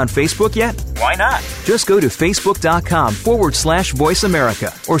friended us on Facebook yet? Why not? Just go to facebook.com/Voice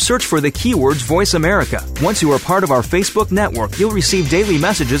America or search for the keywords Voice America. Once you are part of our Facebook network, you'll receive daily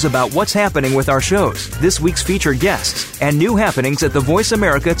messages about what's happening with our shows, this week's featured guests, and new happenings at the Voice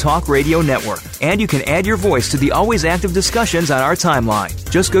America Talk Radio Network. And you can add your voice to the always active discussions on our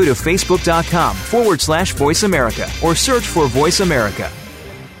timeline. Just go to facebook.com/Voice America or search for Voice America.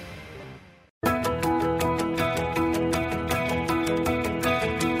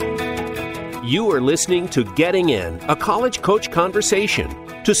 You are listening to Getting In, a college coach conversation.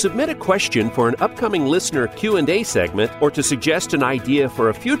 To submit a question for an upcoming listener Q&A segment or to suggest an idea for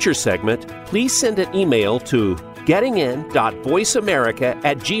a future segment, please send an email to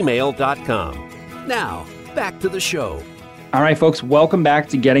gettingin.voiceamerica@gmail.com. Now, back to the show. All right, folks, welcome back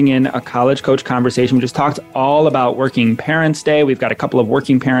to Getting In, a college coach conversation. We just talked all about Working Parents Day. We've got a couple of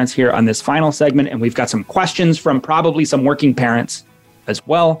working parents here on this final segment, and we've got some questions from probably some working parents as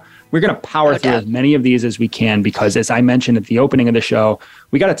well. We're going to power through as many of these as we can because, as I mentioned at the opening of the show,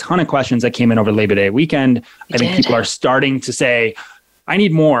 we got a ton of questions that came in over Labor Day weekend. I think people are starting to say, I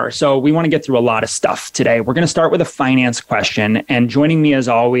need more. So we want to get through a lot of stuff today. We're going to start with a finance question. And joining me, as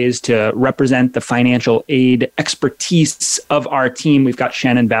always, to represent the financial aid expertise of our team, we've got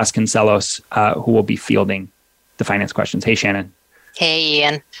Shannon Vasconcelos, who will be fielding the finance questions. Hey, Shannon. Hey,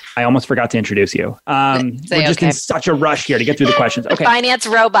 Ian. I almost forgot to introduce you. We're just in such a rush here to get through the questions. Okay. Finance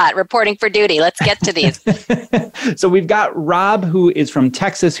robot reporting for duty. Let's get to these. So we've got Rob, who is from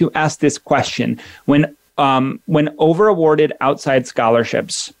Texas, who asked this question. When over-awarded outside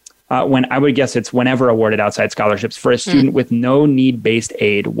scholarships, when I would guess it's whenever awarded outside scholarships for a student with no need-based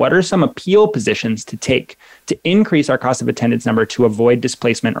aid, what are some appeal positions to take to increase our cost of attendance number to avoid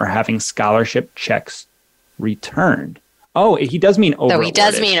displacement or having scholarship checks returned? Oh, he does mean over. So he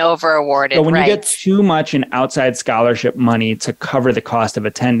does mean over awarded. So when right. you get too much in outside scholarship money to cover the cost of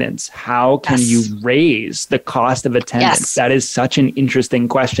attendance, how can you raise the cost of attendance? Yes. That is such an interesting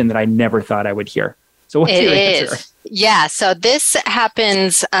question that I never thought I would hear. So what's your answer? Yeah. So this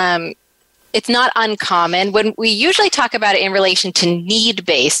happens. It's not uncommon when we usually talk about it in relation to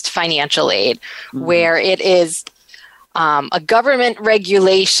need-based financial aid, where it is a government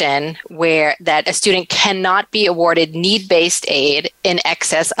regulation where that a student cannot be awarded need-based aid in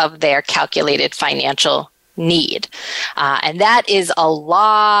excess of their calculated financial need. And that is a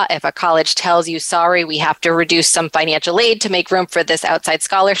law. If a college tells you, sorry, we have to reduce some financial aid to make room for this outside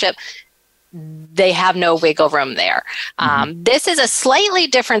scholarship, they have no wiggle room there. This is a slightly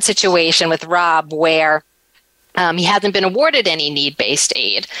different situation with Rob where he hasn't been awarded any need-based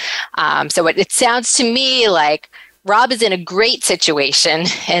aid. So it sounds to me like Rob is in a great situation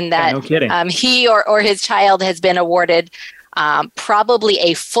in that he or his child has been awarded probably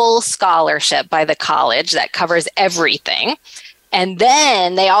a full scholarship by the college that covers everything. And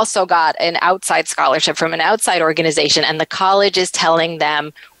then they also got an outside scholarship from an outside organization, and the college is telling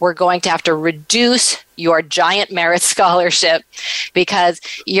them, we're going to have to reduce your giant merit scholarship because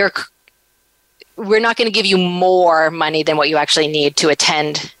we're not going to give you more money than what you actually need to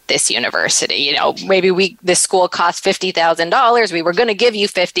attend this university. You know, maybe this school costs $50,000. We were going to give you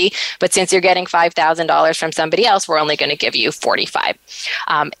 50, but since you're getting $5,000 from somebody else, we're only going to give you 45.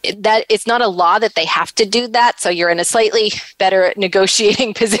 That it's not a law that they have to do that. So you're in a slightly better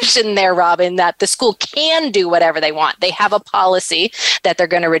negotiating position there, Robin, that the school can do whatever they want. They have a policy that they're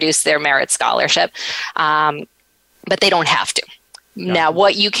going to reduce their merit scholarship, but they don't have to. Now,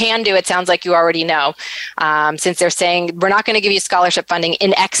 what you can do, it sounds like you already know, since they're saying we're not going to give you scholarship funding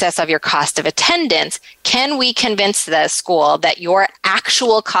in excess of your cost of attendance, can we convince the school that your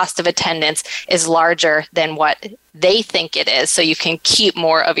actual cost of attendance is larger than what they think it is so you can keep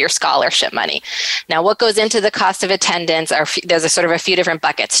more of your scholarship money? Now, what goes into the cost of attendance there's a sort of a few different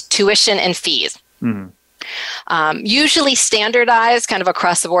buckets: tuition and fees. Usually standardized kind of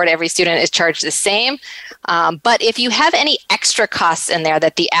across the board, every student is charged the same. But if you have any extra costs in there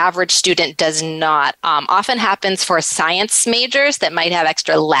that the average student does not, often happens for science majors that might have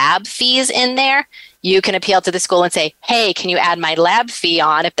extra lab fees in there. You can appeal to the school and say, hey, can you add my lab fee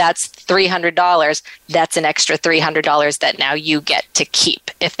on? If that's $300, that's an extra $300 that now you get to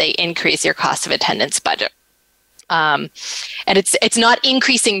keep if they increase your cost of attendance budget. And it's not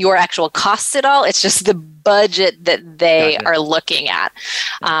increasing your actual costs at all. It's just the budget that they are looking at.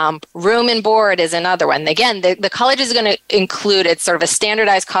 Room and board is another one. Again, the college is going to include, it's sort of a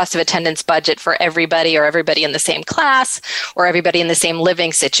standardized cost of attendance budget for everybody, or everybody in the same class, or everybody in the same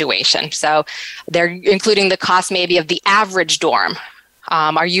living situation. So they're including the cost maybe of the average dorm.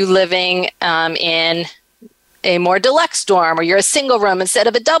 Are you living in a more deluxe dorm, or you're a single room instead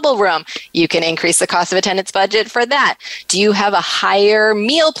of a double room? You can increase the cost of attendance budget for that. Do you have a higher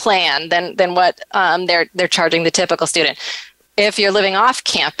meal plan than what they're charging the typical student? If you're living off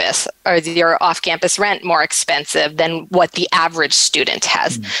campus, or is your off-campus rent more expensive than what the average student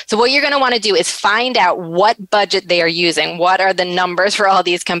has? So what you're going to want to do is find out what budget they are using, what are the numbers for all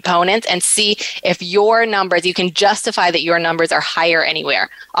these components, and see if your numbers, you can justify that your numbers are higher anywhere.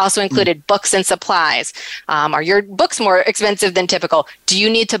 Also included books and supplies. Are your books more expensive than typical? Do you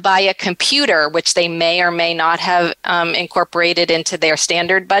need to buy a computer, which they may or may not have incorporated into their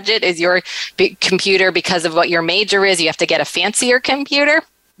standard budget? Is your computer, because of what your major is, you have to get a fancier computer?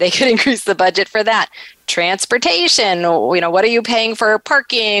 They could increase the budget for that. Transportation, what are you paying for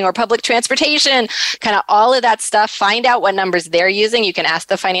parking or public transportation? Kind of all of that stuff. Find out what numbers they're using. You can ask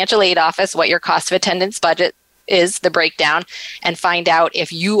the financial aid office what your cost of attendance budget is, the breakdown, and find out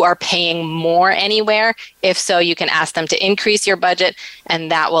if you are paying more anywhere. If so, you can ask them to increase your budget,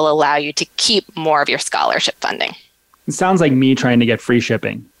 and that will allow you to keep more of your scholarship funding. It sounds like me trying to get free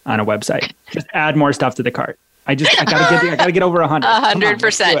shipping on a website. Just add more stuff to the cart. I gotta get over 100.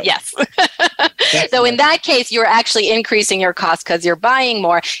 100%, yes. So in that case, you're actually increasing your costs because you're buying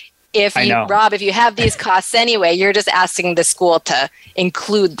more. Rob, if you have these costs anyway, you're just asking the school to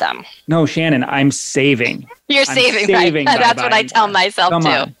include them. No, Shannon, I'm saving. You're saving, right? That's what I tell myself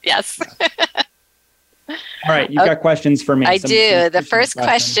too. Yes. All right, you've got questions for me. I do. The first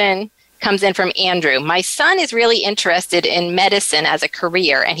question comes in from Andrew. My son is really interested in medicine as a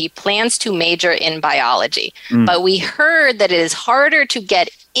career, and he plans to major in biology. But we heard that it is harder to get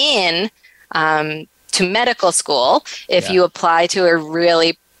in to medical school if you apply to a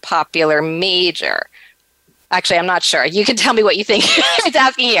really popular major. Actually, I'm not sure. You can tell me what you think. It's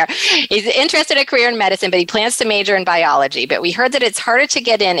asking here. He's interested in a career in medicine, but he plans to major in biology. But we heard that it's harder to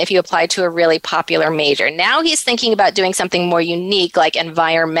get in if you apply to a really popular major. Now he's thinking about doing something more unique, like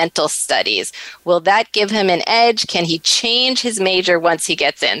environmental studies. Will that give him an edge? Can he change his major once he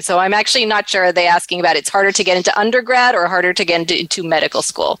gets in? So I'm actually not sure. Are they asking about it's harder to get into undergrad or harder to get into medical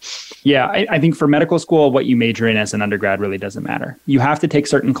school? Yeah, I think for medical school, what you major in as an undergrad really doesn't matter. You have to take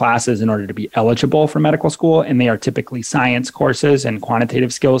certain classes in order to be eligible for medical school, and they are typically science courses and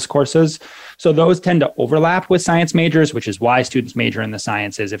quantitative skills courses. So those tend to overlap with science majors, which is why students major in the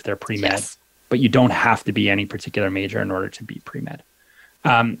sciences if they're pre-med. Yes. But you don't have to be any particular major in order to be pre-med.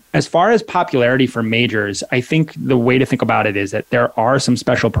 As far as popularity for majors, I think the way to think about it is that there are some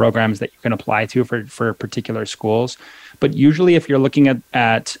special programs that you can apply to for particular schools. But usually if you're looking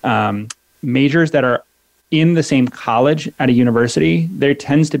at majors that are in the same college at a university, there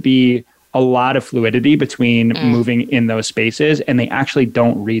tends to be a lot of fluidity between moving in those spaces, and they actually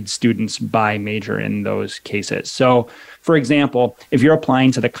don't read students by major in those cases. So, for example, if you're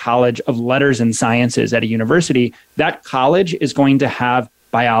applying to the College of Letters and Sciences at a university, that college is going to have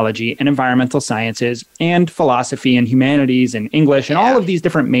biology and environmental sciences and philosophy and humanities and English and all of these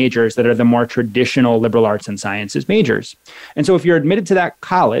different majors that are the more traditional liberal arts and sciences majors. And so if you're admitted to that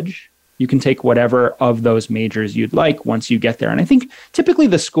college, you can take whatever of those majors you'd like once you get there. And I think typically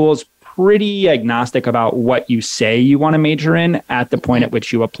the school's pretty agnostic about what you say you want to major in at the point at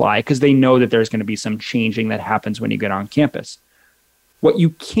which you apply, because they know that there's going to be some changing that happens when you get on campus. What you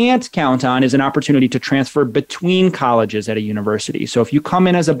can't count on is an opportunity to transfer between colleges at a university. So if you come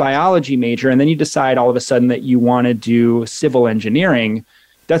in as a biology major and then you decide all of a sudden that you want to do civil engineering,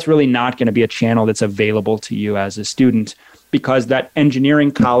 that's really not going to be a channel that's available to you as a student, because that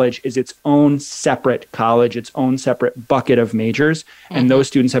engineering college is its own separate college, its own separate bucket of majors, and those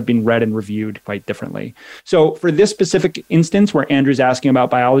students have been read and reviewed quite differently. So for this specific instance where Andrew's asking about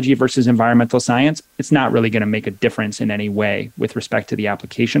biology versus environmental science, it's not really going to make a difference in any way with respect to the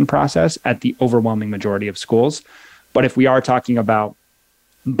application process at the overwhelming majority of schools. But if we are talking about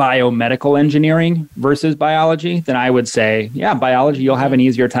biomedical engineering versus biology, then I would say, yeah, biology, you'll have an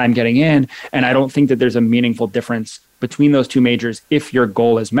easier time getting in. And I don't think that there's a meaningful difference between those two majors if your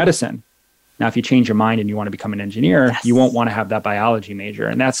goal is medicine. Now, if you change your mind and you want to become an engineer, you won't want to have that biology major.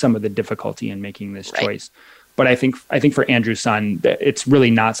 And that's some of the difficulty in making this choice. But I think for Andrew's son, it's really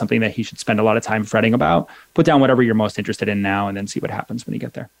not something that he should spend a lot of time fretting about. Put down whatever you're most interested in now and then see what happens when you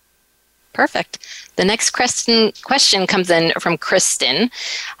get there. Perfect. The next question comes in from Kristen.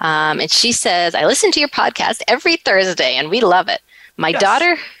 And she says, I listen to your podcast every Thursday and we love it. My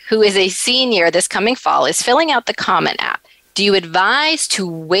daughter, who is a senior this coming fall, is filling out the comment app. Do you advise to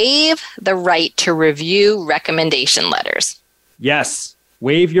waive the right to review recommendation letters? Yes.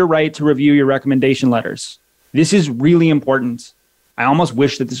 Waive your right to review your recommendation letters. This is really important. I almost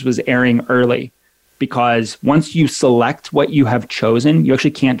wish that this was airing early, because once you select what you have chosen, you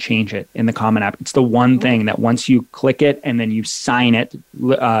actually can't change it in the comment app. It's the one thing that once you click it and then you sign it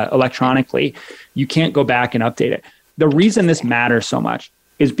electronically, you can't go back and update it. The reason this matters so much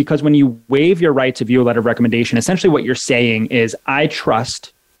is because when you waive your right to view a letter of recommendation, essentially what you're saying is, I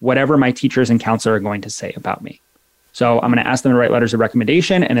trust whatever my teachers and counselor are going to say about me. So I'm going to ask them to write letters of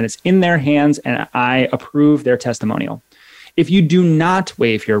recommendation, and then it's in their hands, and I approve their testimonial. If you do not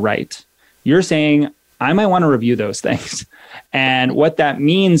waive your right, you're saying, I might want to review those things. And what that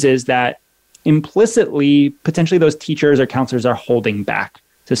means is that implicitly, potentially those teachers or counselors are holding back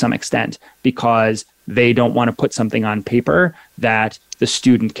to some extent because they don't want to put something on paper that the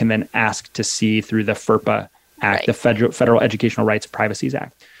student can then ask to see through the FERPA Act, the Federal Educational Rights and Privacies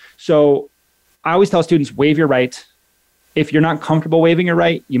Act. So I always tell students, waive your right. If you're not comfortable waiving your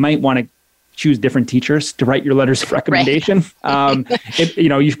right, you might want to choose different teachers to write your letters of recommendation.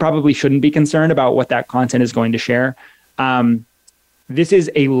 You probably shouldn't be concerned about what that content is going to share. This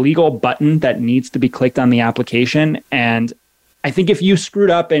is a legal button that needs to be clicked on the application. And I think if you screwed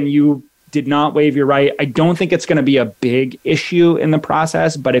up and you did not waive your right, I don't think it's going to be a big issue in the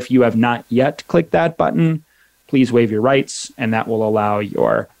process. But if you have not yet clicked that button, please waive your rights, and that will allow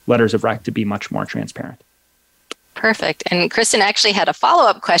your letters of rec to be much more transparent. Perfect. And Kristen actually had a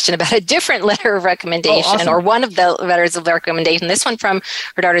follow-up question about a different letter of recommendation, or one of the letters of recommendation. This one from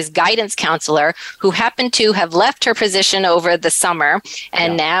her daughter's guidance counselor, who happened to have left her position over the summer.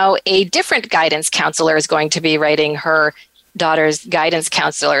 And now a different guidance counselor is going to be writing her daughter's guidance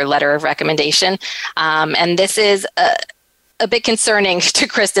counselor letter of recommendation. And this is a bit concerning to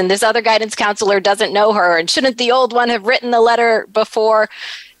Kristen. This other guidance counselor doesn't know her, and shouldn't the old one have written the letter before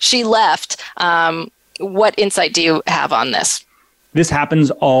she left? What insight do you have on this? This happens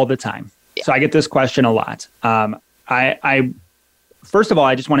all the time. So I get this question a lot. I first of all,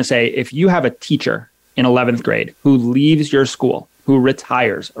 I just want to say, if you have a teacher in 11th grade who leaves your school, who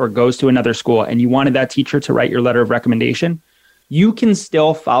retires or goes to another school, and you wanted that teacher to write your letter of recommendation, you can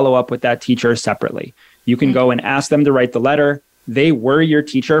still follow up with that teacher separately. You can go and ask them to write the letter. They were your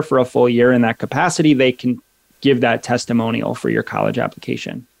teacher for a full year in that capacity. They can give that testimonial for your college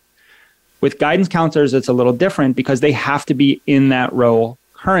application. With guidance counselors, it's a little different because they have to be in that role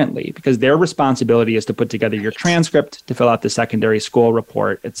currently, because their responsibility is to put together your transcript, to fill out the secondary school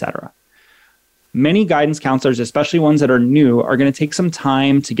report, etc. Many guidance counselors, especially ones that are new, are going to take some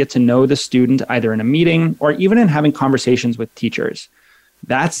time to get to know the student, either in a meeting or even in having conversations with teachers.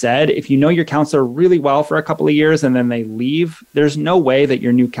 That said, if you know your counselor really well for a couple of years and then they leave, there's no way that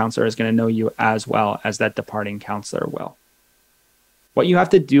your new counselor is going to know you as well as that departing counselor will. What you have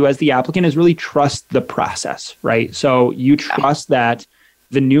to do as the applicant is really trust the process, right? So you trust that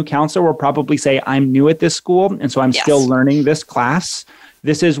the new counselor will probably say, I'm new at this school, and so I'm still learning this class.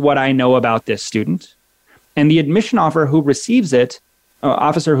 This is what I know about this student. And the admission officer who receives it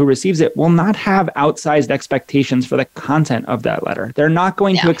will not have outsized expectations for the content of that letter. They're not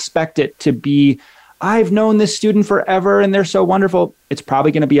going to expect it to be, I've known this student forever and they're so wonderful. It's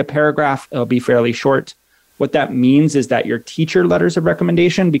probably going to be a paragraph. It'll be fairly short. What that means is that your teacher letters of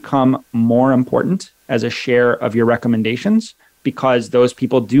recommendation become more important as a share of your recommendations, because those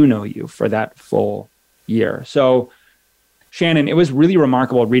people do know you for that full year. So Shannon, it was really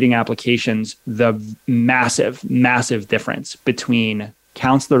remarkable reading applications, the massive, massive difference between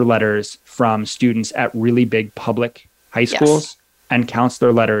counselor letters from students at really big public high schools and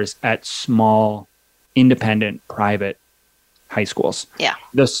counselor letters at small, independent, private high schools. Yeah.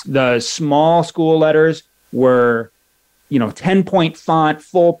 The small school letters were, 10-point font,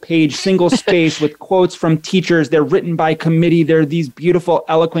 full page, single space with quotes from teachers. They're written by committee. They're these beautiful,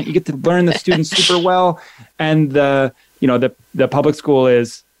 eloquent, you get to learn the students super well. And the public school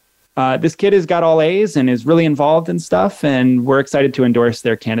is, this kid has got all A's and is really involved in stuff, and we're excited to endorse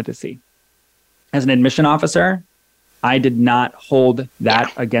their candidacy. As an admission officer, I did not hold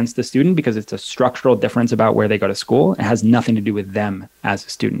that against the student because it's a structural difference about where they go to school. It has nothing to do with them as a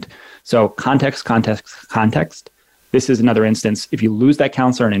student. So context. This is another instance. If you lose that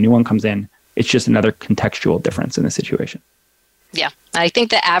counselor and a new one comes in, it's just another contextual difference in the situation. Yeah, I think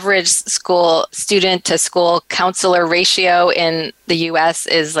the average school student to school counselor ratio in the U.S.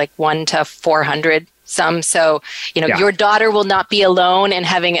 is like 1 to 400 some. So, your daughter will not be alone in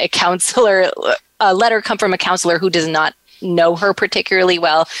having a letter come from a counselor who does not know her particularly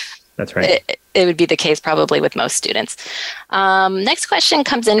well. That's right. It would be the case probably with most students. Next question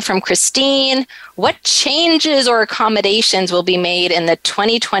comes in from Christine. What changes or accommodations will be made in the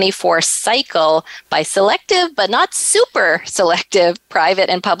 2024 cycle by selective but not super selective private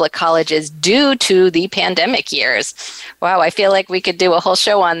and public colleges due to the pandemic years? Wow, I feel like we could do a whole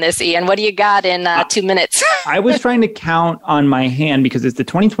show on this, Ian. What do you got in 2 minutes? I was trying to count on my hand because it's the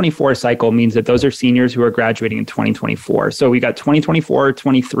 2024 cycle means that those are seniors who are graduating in 2024. So we got 2024,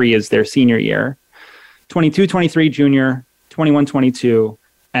 23 is their senior year. 22, 23 junior, 21, 22,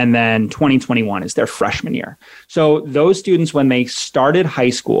 and then 2021 is their freshman year. So those students, when they started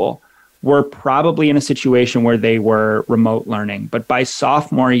high school, were probably in a situation where they were remote learning. But by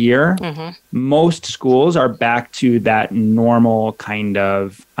sophomore year, most schools are back to that normal kind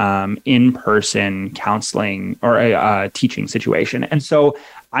of in-person counseling or teaching situation. And so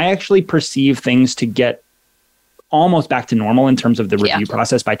I actually perceive things to get almost back to normal in terms of the review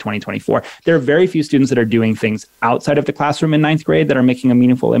process by 2024. There are very few students that are doing things outside of the classroom in ninth grade that are making a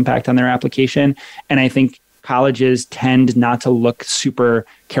meaningful impact on their application. And I think colleges tend not to look super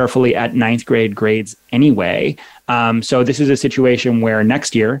carefully at ninth grade grades anyway. So this is a situation where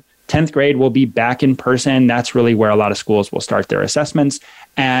next year, 10th grade will be back in person. That's really where a lot of schools will start their assessments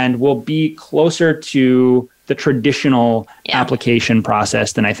and will be closer to the traditional application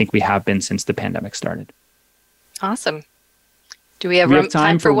process than I think we have been since the pandemic started. Awesome. Do we have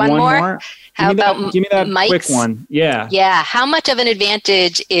time for one more? How about give me that Mike's quick one? Yeah. Yeah. How much of an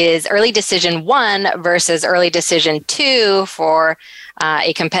advantage is early decision 1 versus early decision 2 for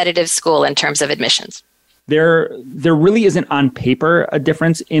a competitive school in terms of admissions? There really isn't on paper a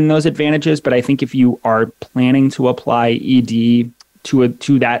difference in those advantages, but I think if you are planning to apply ED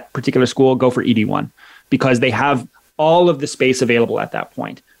to that particular school, go for ED1 because they have all of the space available at that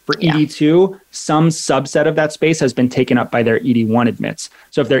point. For ED2, some subset of that space has been taken up by their ED1 admits.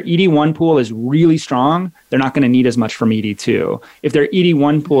 So if their ED1 pool is really strong, they're not going to need as much from ED2. If their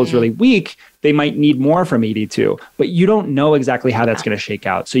ED1 pool is really weak, they might need more from ED2. But you don't know exactly how that's going to shake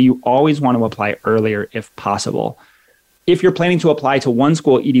out. So you always want to apply earlier if possible. if you're planning to apply to one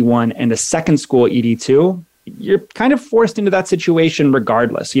school ED1 and a second school ED2, you're kind of forced into that situation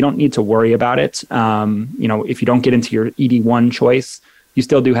regardless. You don't need to worry about it. If you don't get into your ED1 choice, you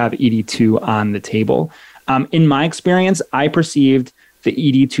still do have ED2 on the table. In my experience, I perceived the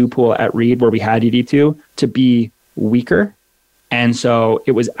ED2 pool at Reed, where we had ED2, to be weaker. And so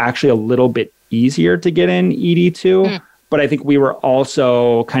it was actually a little bit easier to get in ED2. But I think we were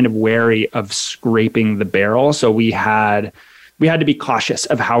also kind of wary of scraping the barrel. So we had to be cautious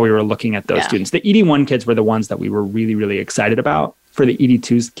of how we were looking at those students. The ED1 kids were the ones that we were really, really excited about. For the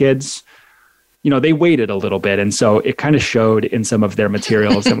ED2's kids, they waited a little bit. And so it kind of showed in some of their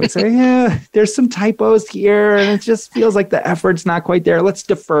materials. And we say, yeah, there's some typos here. And it just feels like the effort's not quite there. Let's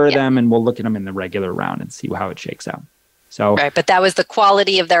defer them and we'll look at them in the regular round and see how it shakes out. So, right, but that was the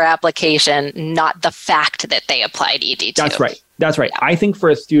quality of their application, not the fact that they applied ED2. That's right. Yeah. I think for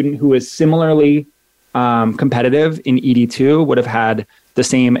a student who is similarly competitive in ED2 would have had the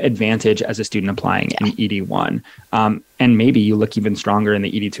same advantage as a student applying in ED1. And maybe you look even stronger in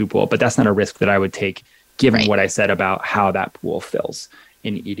the ED2 pool, but that's not a risk that I would take given what I said about how that pool fills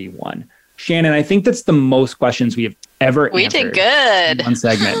in ED1. Shannon, I think that's the most questions we have ever answered. We did good. In one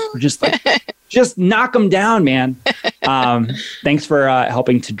segment. Just knock them down, man. Thanks for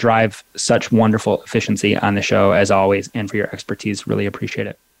helping to drive such wonderful efficiency on the show, as always, and for your expertise. Really appreciate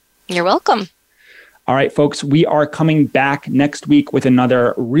it. You're welcome. All right, folks, we are coming back next week with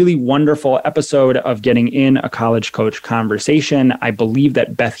another really wonderful episode of Getting In, a College Coach Conversation. I believe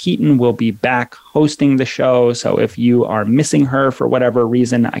that Beth Heaton will be back hosting the show. So if you are missing her for whatever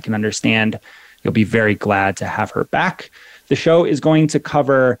reason, I can understand. You'll be very glad to have her back. The show is going to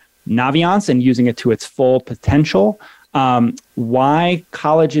cover Naviance and using it to its full potential, why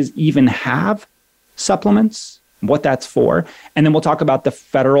colleges even have supplements, what that's for. And then we'll talk about the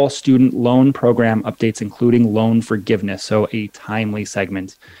federal student loan program updates, including loan forgiveness. So a timely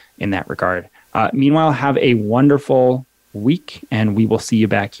segment in that regard. Meanwhile, have a wonderful week, and we will see you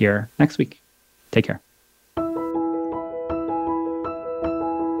back here next week. Take care.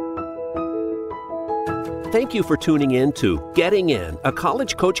 Thank you for tuning in to Getting In, a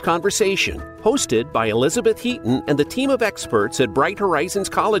College Coach Conversation, hosted by Elizabeth Heaton and the team of experts at Bright Horizons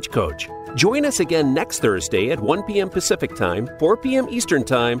College Coach. Join us again next Thursday at 1 p.m. Pacific Time, 4 p.m. Eastern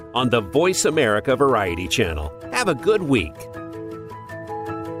Time on the Voice America Variety Channel. Have a good week.